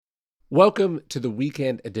Welcome to the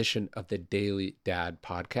weekend edition of the Daily Dad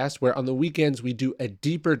podcast, where on the weekends we do a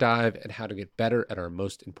deeper dive at how to get better at our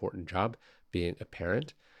most important job, being a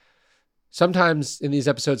parent. Sometimes in these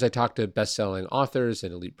episodes, I talk to best-selling authors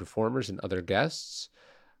and elite performers and other guests.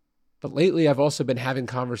 But lately, I've also been having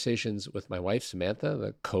conversations with my wife, Samantha,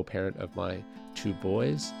 the co-parent of my two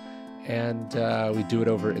boys. And we do it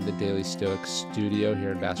over in the Daily Stoic studio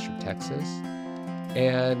here in Bastrop, Texas.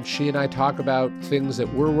 And she and I talk about things that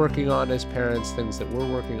we're working on as parents, things that we're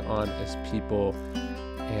working on as people,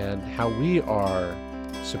 and how we are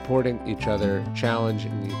supporting each other,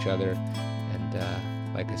 challenging each other,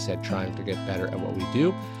 and like I said, trying to get better at what we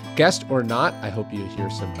do. Guest or not, I hope you hear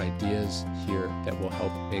some ideas here that will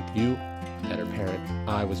help make you a better parent.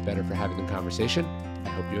 I was better for having the conversation. I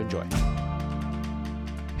hope you enjoy.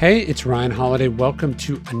 Hey, it's Ryan Holiday. Welcome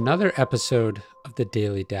to another episode of the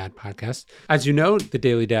Daily Dad podcast. As you know, the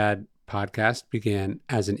Daily Dad podcast began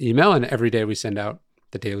as an email, and every day we send out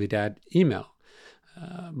the Daily Dad email.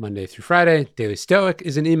 Monday through Friday. Daily Stoic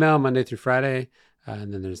is an email Monday through Friday.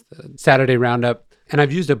 And then there's the Saturday roundup. And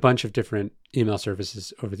I've used a bunch of different email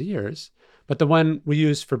services over the years. But the one we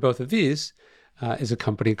use for both of these is a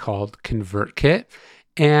company called ConvertKit.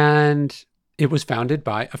 And it was founded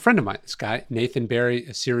by a friend of mine, this guy, Nathan Barry,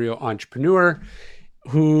 a serial entrepreneur,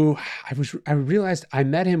 who I realized I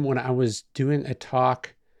met him when I was doing a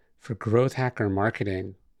talk for Growth Hacker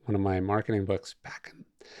Marketing, one of my marketing books back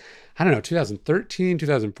in, 2013,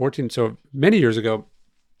 2014, so many years ago.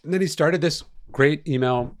 And then he started this great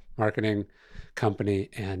email marketing company,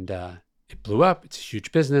 and it blew up. It's a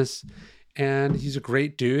huge business, and he's a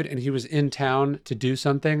great dude, and he was in town to do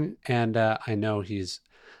something, and I know he's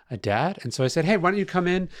a dad. And so I said, hey, why don't you come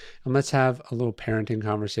in and let's have a little parenting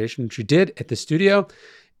conversation, which we did at the studio.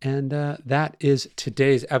 And that is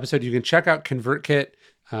today's episode. You can check out ConvertKit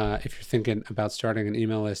if you're thinking about starting an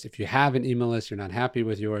email list. If you have an email list, you're not happy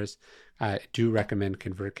with yours, I do recommend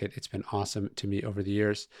ConvertKit. It's been awesome to me over the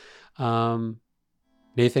years.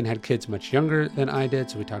 Nathan had kids much younger than I did,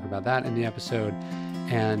 so we talk about that in the episode,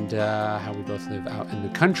 and how we both live out in the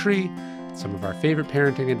country, some of our favorite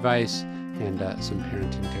parenting advice, and some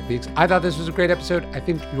parenting techniques. I thought this was a great episode. I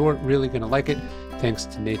think you're really going to like it. Thanks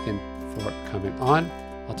to Nathan for coming on.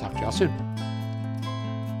 I'll talk to y'all soon.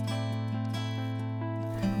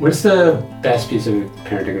 What's the best piece of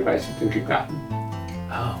parenting advice you think you've gotten?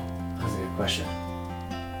 Oh, that's a good question.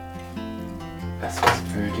 Best piece of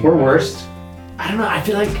parenting Or advice. worst? I don't know. I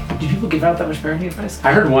feel like, do people give out that much parenting advice?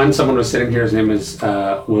 I heard someone was sitting here, his name is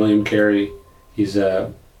William Carey. He's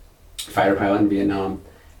a fighter pilot in Vietnam.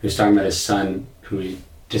 He was talking about his son, who he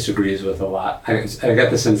disagrees with a lot. I got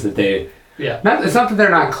the sense that it's not that they're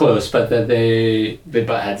not close, but that they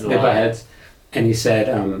butt heads a lot. They butt heads. And he said,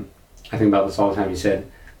 I think about this all the time, he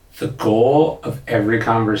said, the goal of every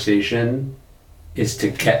conversation is to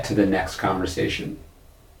get to the next conversation,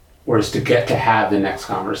 or is to get to have the next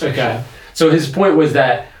conversation. Okay. So his point was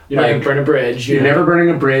that you're not going to burn a bridge. You're never burning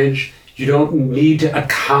a bridge. You don't need to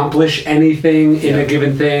accomplish anything in a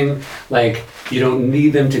given thing. Like, you don't need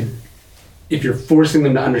them to, if you're forcing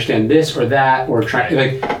them to understand this or that, or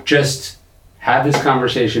just have this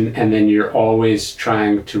conversation, and then you're always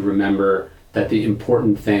trying to remember that the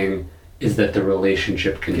important thing is that the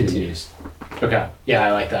relationship continues. Okay. Yeah,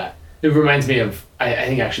 I like that. It reminds me of, I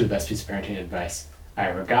think actually the best piece of parenting advice I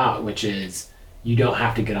ever got, which is you don't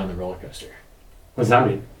have to get on the roller coaster. What does that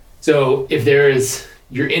mean? So if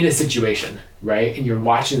you're in a situation, right, and you're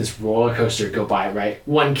watching this roller coaster go by, right?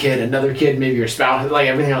 One kid, another kid, maybe your spouse, like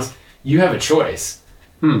everything else, you have a choice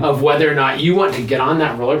of whether or not you want to get on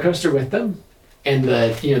that roller coaster with them, and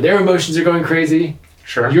their emotions are going crazy.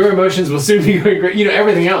 Sure. Your emotions will soon be going crazy.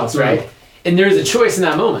 Everything else, right? And there's a choice in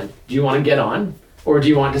that moment. Do you want to get on, or do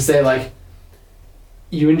you want to say like,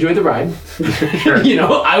 you enjoy the ride? Sure.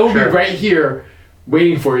 I will be right here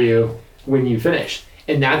waiting for you when you finish.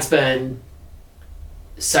 And that's been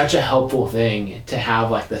such a helpful thing to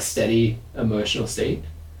have, like, the steady emotional state.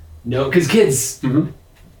 No, because kids,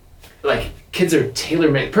 kids are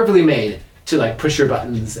tailor-made, perfectly made to, like, push your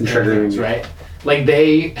buttons and things, right? Like,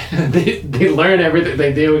 they learn everything.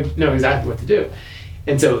 Like, they would know exactly what to do.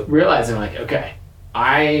 And so realizing, like, okay,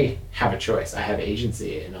 I have a choice. I have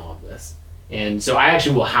agency in all of this. And so I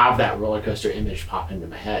actually will have that roller coaster image pop into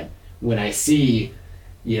my head when I see,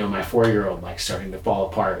 my 4-year-old like starting to fall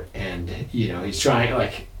apart, and he's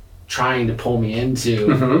trying to pull me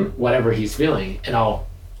into whatever he's feeling, and I'll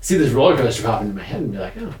see this roller coaster pop into my head and be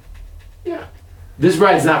like, oh, yeah, this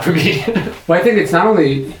ride's not for me. Well, I think it's not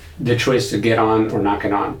only the choice to get on or not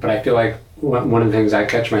get on, but I feel like one of the things I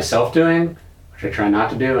catch myself doing, which I try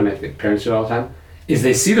not to do, and I think parents do all the time, is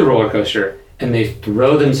they see the roller coaster and they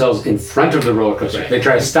throw themselves in front of the roller coaster. Right. They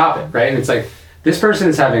try to stop it, right? And it's like, this person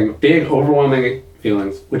is having big, overwhelming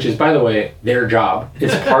feelings, which is, by the way, their job.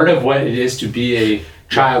 It's part of what it is to be a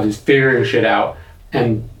child who's figuring shit out.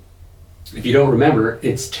 And if you don't remember,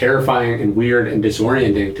 it's terrifying and weird and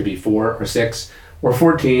disorienting to be 4 or 6 or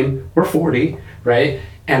 14 or 40, right?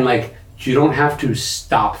 And like, you don't have to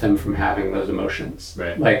stop them from having those emotions,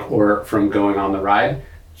 right? Like, or from going on the ride.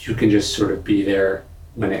 You can just sort of be there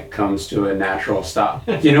when it comes to a natural stop,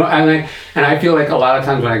 you know? And I feel like a lot of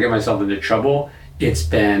times when I get myself into trouble, it's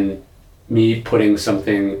been me putting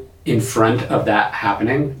something in front of that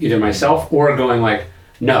happening, either myself or going like,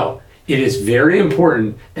 no, it is very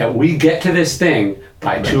important that we get to this thing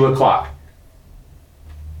by 2 o'clock.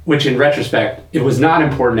 Which in retrospect, it was not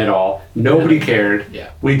important at all. Nobody cared. Yeah.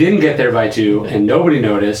 We didn't get there by 2 and nobody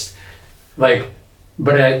noticed. Like,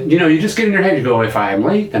 but you know, you just get in your head, you go, if I am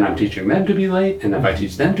late, then I'm teaching them to be late. And if I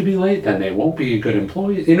teach them to be late, then they won't be good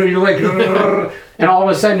employees. You know, you're like, and all of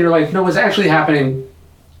a sudden you're like, no, what's actually happening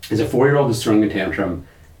is a 4-year-old is throwing a tantrum.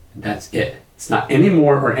 That's it. It's not any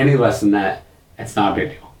more or any less than that. It's not a big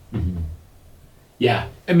deal. Mm-hmm. Yeah.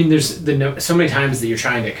 I mean, there's so many times that you're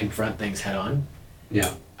trying to confront things head on.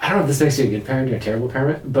 Yeah. I don't know if this makes you a good parent or a terrible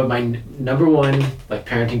parent, but my number one like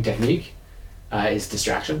parenting technique is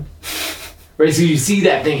distraction. Right, so you see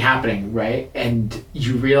that thing happening, right, and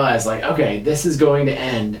you realize like, okay, this is going to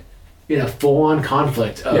end in a full-on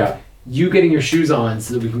conflict of you getting your shoes on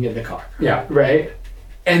so that we can get in the car. Yeah. Right,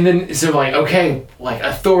 and then so like, okay, like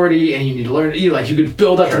authority, and you need to learn. You could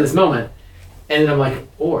build up to this moment, and then I'm like,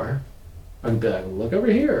 or I could be like, look over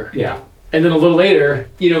here. Yeah. And then a little later,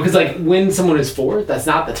 because like when someone is 4, that's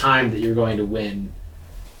not the time that you're going to win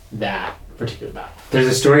that particular battle. There's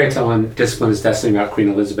a story I tell in Discipline is Destiny about Queen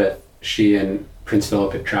Elizabeth. She and Prince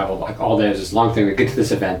Philip had traveled like all day. It was this long thing to get to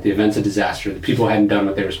this event. The event's a disaster. The people hadn't done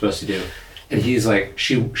what they were supposed to do. And he's like,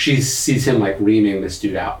 she sees him like reaming this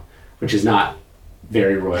dude out, which is not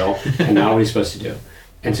very royal and not what he's supposed to do.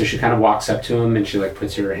 And so she kind of walks up to him and she like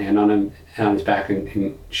puts her hand on him, on his back,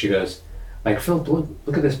 and she goes, like, Philip,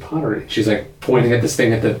 look at this pottery. She's like pointing at this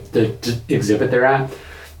thing at the exhibit they're at.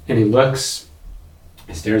 And he looks,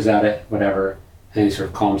 he stares at it, whatever, and he sort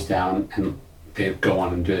of calms down and they go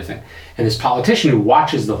on and do the thing. And this politician who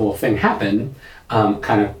watches the whole thing happen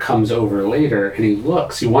kind of comes over later and he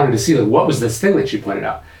looks, he wanted to see like, what was this thing that she pointed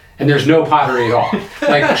out? And there's no pottery at all.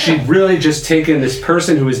 Like she'd really just taken this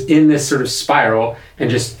person who was in this sort of spiral and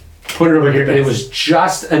just put it over here. And it was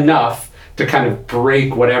just enough to kind of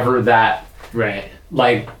break whatever that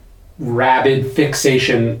like rabid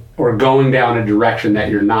fixation or going down a direction that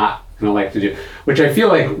you're not gonna like to do, which I feel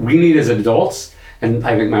like we need as adults. And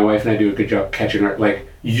I think my wife and I do a good job catching our, like,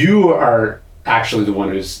 you are actually the one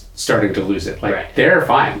who's starting to lose it. Like they're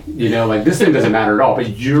fine, like this thing doesn't matter at all, but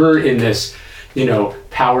you're in this,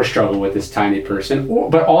 power struggle with this tiny person,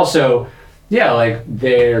 but also, like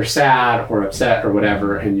they're sad or upset or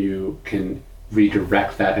whatever, and you can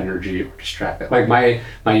redirect that energy or distract it. Like my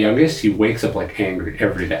youngest, he wakes up like angry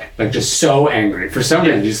every day, like just so angry for some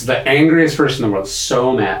reason. He's the angriest person in the world,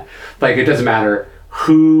 so mad. Like it doesn't matter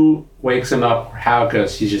who wakes him up or how it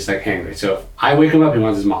goes, he's just like angry. So if I wake him up, he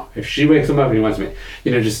wants his mom. If she wakes him up, he wants me.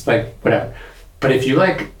 Just like whatever. But if you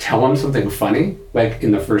like tell him something funny, like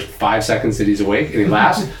in the first 5 seconds that he's awake and he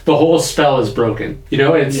laughs, the whole spell is broken.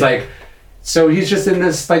 It's like, so he's just in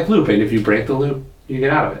this like loop, and if you break the loop, you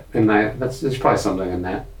get out of it. And there's probably something in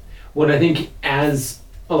that. What I think, as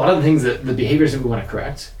a lot of the things that the behaviors that we want to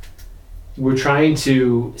correct, we're trying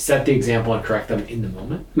to set the example and correct them in the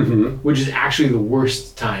moment, which is actually the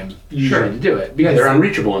worst time usually to do it. Because they're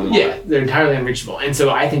unreachable in the moment. Yeah, they're entirely unreachable. And so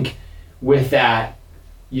I think with that,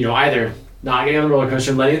 either not getting on the roller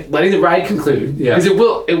coaster and letting the ride conclude, because it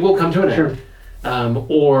will come to an end,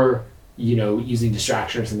 or using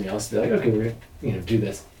distraction or something else to be like, okay, we're gonna do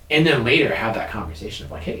this, and then later have that conversation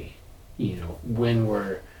of like, hey, when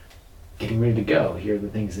we're getting ready to go, here are the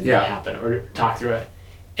things that need to happen, or talk through it.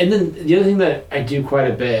 And then the other thing that I do quite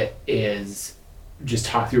a bit is just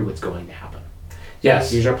talk through what's going to happen. Yes.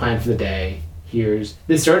 Here's our plan for the day.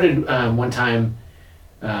 This started one time.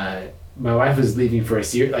 My wife was leaving for a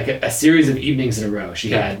series of evenings in a row.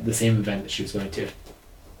 She had the same event that she was going to.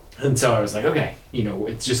 And so I was like, okay,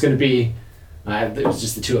 it's just going to be, it was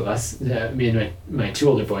just the two of us, me and my 2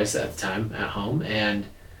 older boys at the time at home. And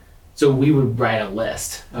so we would write a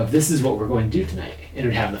list of this is what we're going to do tonight. And it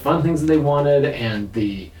would have the fun things that they wanted and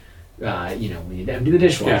the, we need to empty the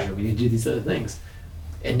dishwasher. We need to do these other things.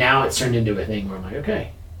 And now it's turned into a thing where I'm like,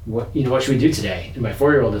 okay, what should we do today? And my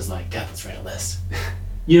 4-year-old is like, Dad, let's write a list.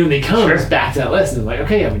 And he comes back to that list and I'm like,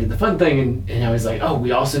 okay, we did the fun thing. And now he's like, oh,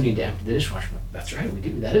 we also need to empty the dishwasher. I'm like, That's right, we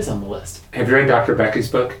do. That is on the list. Have you read Dr. Becky's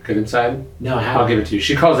book, Good Inside? No, I I'll haven't. give it to you.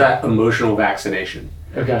 She calls that emotional vaccination.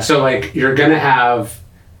 Okay. So like you're gonna have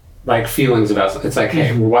like feelings about it's like,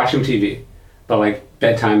 hey, we're watching TV, but like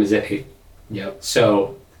bedtime is at 8. Yep.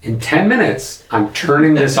 So in 10 minutes, I'm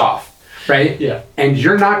turning this off, right? Yeah. And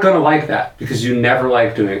you're not gonna like that because you never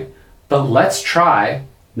like doing it. But let's try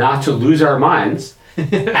not to lose our minds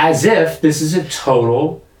as if this is a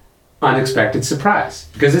total unexpected surprise,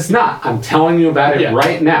 because it's not. I'm telling you about it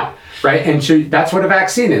right now, right? And so that's what a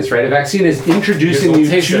vaccine is, right? A vaccine is introducing you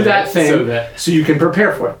to that thing so you can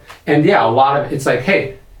prepare for it. And yeah, a lot of it's like,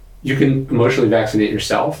 hey, you can emotionally vaccinate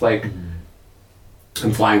yourself. Like,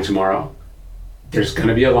 I'm flying tomorrow. There's going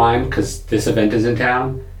to be a line because this event is in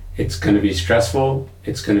town. It's going to be stressful.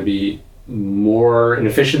 It's going to be more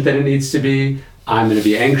inefficient than it needs to be. I'm going to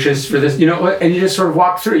be anxious for this, and you just sort of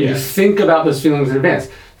walk through. You think about those feelings in advance.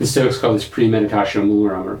 The Stoics call this premeditatio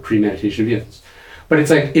mulorum, or premeditation of youth. But it's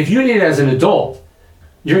like, if you need it as an adult,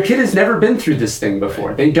 your kid has never been through this thing before.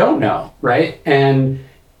 Right. They don't know, right?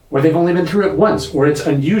 Or they've only been through it once, or it's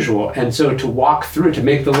unusual. And so to walk through, to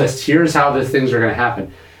make the list, here's how the things are going to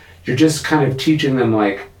happen. You're just kind of teaching them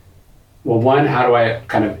like, well, one, how do I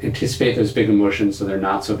kind of anticipate those big emotions so they're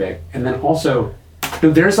not so big? And then also,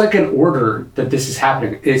 there's like an order that this is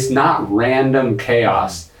happening. It's not random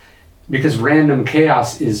chaos. Because random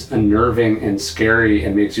chaos is unnerving and scary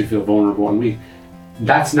and makes you feel vulnerable and weak.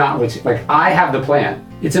 That's not what's, like, I have the plan.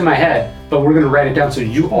 It's in my head, but we're going to write it down so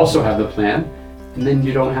you also have the plan. And then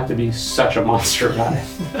you don't have to be such a monster about it.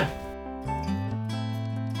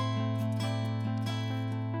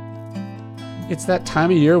 It's that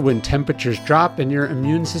time of year when temperatures drop and your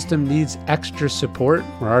immune system needs extra support.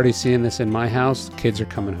 We're already seeing this in my house. Kids are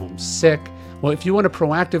coming home sick. Well, if you want to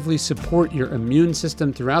proactively support your immune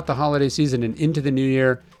system throughout the holiday season and into the new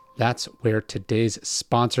year, that's where today's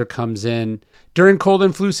sponsor comes in. During cold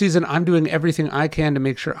and flu season, I'm doing everything I can to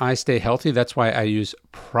make sure I stay healthy. That's why I use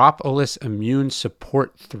Propolis Immune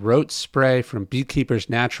Support Throat Spray from Beekeepers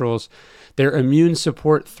Naturals. Their immune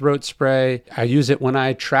support throat spray, I use it when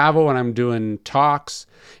I travel, when I'm doing talks.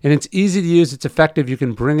 And it's easy to use, it's effective. You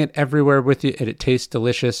can bring it everywhere with you, and it tastes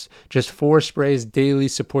delicious. Just 4 sprays daily,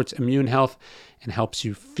 supports immune health and helps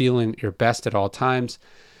you feeling your best at all times.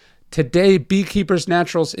 Today, Beekeepers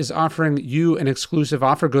Naturals is offering you an exclusive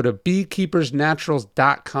offer. Go to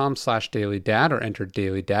beekeepersnaturals.com/dailydad or enter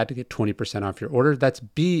dailydad to get 20% off your order. That's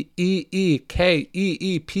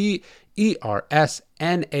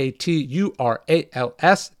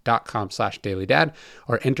beekeepersnaturals.com/dailydad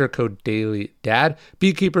or enter code dailydad.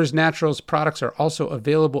 Beekeepers Naturals products are also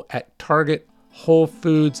available at Target, Whole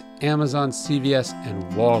Foods, Amazon, CVS, and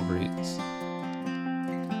Walgreens.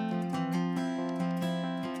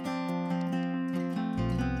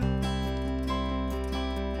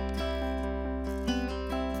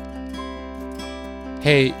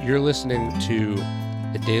 Hey, you're listening to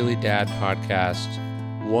the Daily Dad Podcast.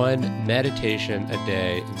 One meditation a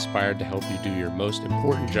day inspired to help you do your most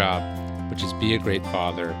important job, which is be a great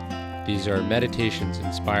father. These are meditations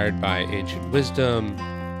inspired by ancient wisdom,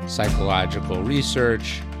 psychological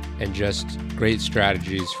research, and just great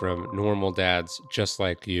strategies from normal dads just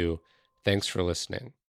like you. Thanks for listening.